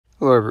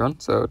Hello everyone,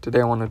 so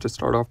today I wanted to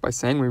start off by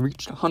saying we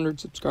reached 100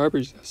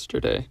 subscribers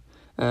yesterday,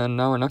 and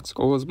now our next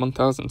goal is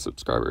 1,000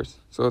 subscribers,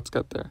 so let's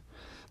get there.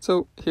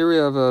 So here we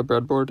have a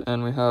breadboard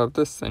and we have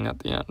this thing at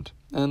the end,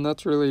 and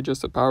that's really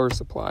just a power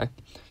supply.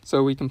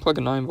 So we can plug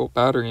a 9-volt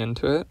battery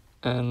into it,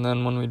 and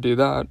then when we do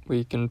that,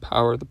 we can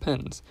power the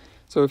pins.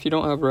 So if you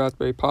don't have a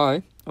Raspberry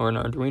Pi or an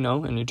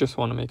Arduino and you just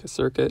want to make a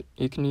circuit,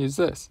 you can use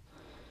this.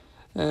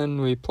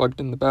 And we plugged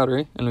in the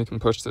battery, and we can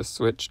push this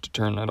switch to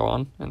turn it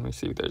on, and we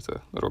see there's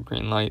a little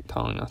green light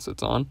telling us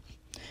it's on.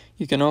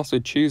 You can also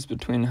choose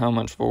between how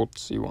much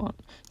volts you want.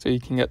 So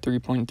you can get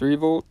 3.3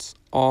 volts,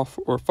 off,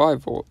 or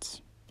 5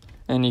 volts.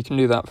 And you can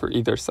do that for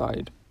either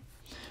side.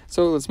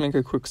 So let's make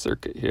a quick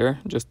circuit here,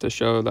 just to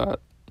show that.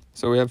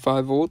 So we have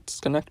 5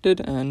 volts connected,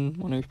 and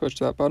when we push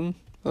that button,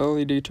 the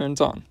LED turns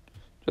on,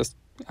 just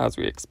as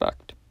we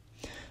expect.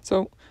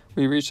 So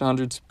we reached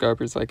 100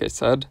 subscribers, like I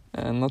said,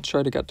 and let's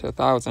try to get to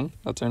 1,000.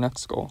 That's our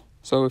next goal.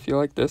 So if you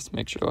like this,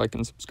 make sure to like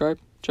and subscribe.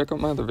 Check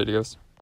out my other videos.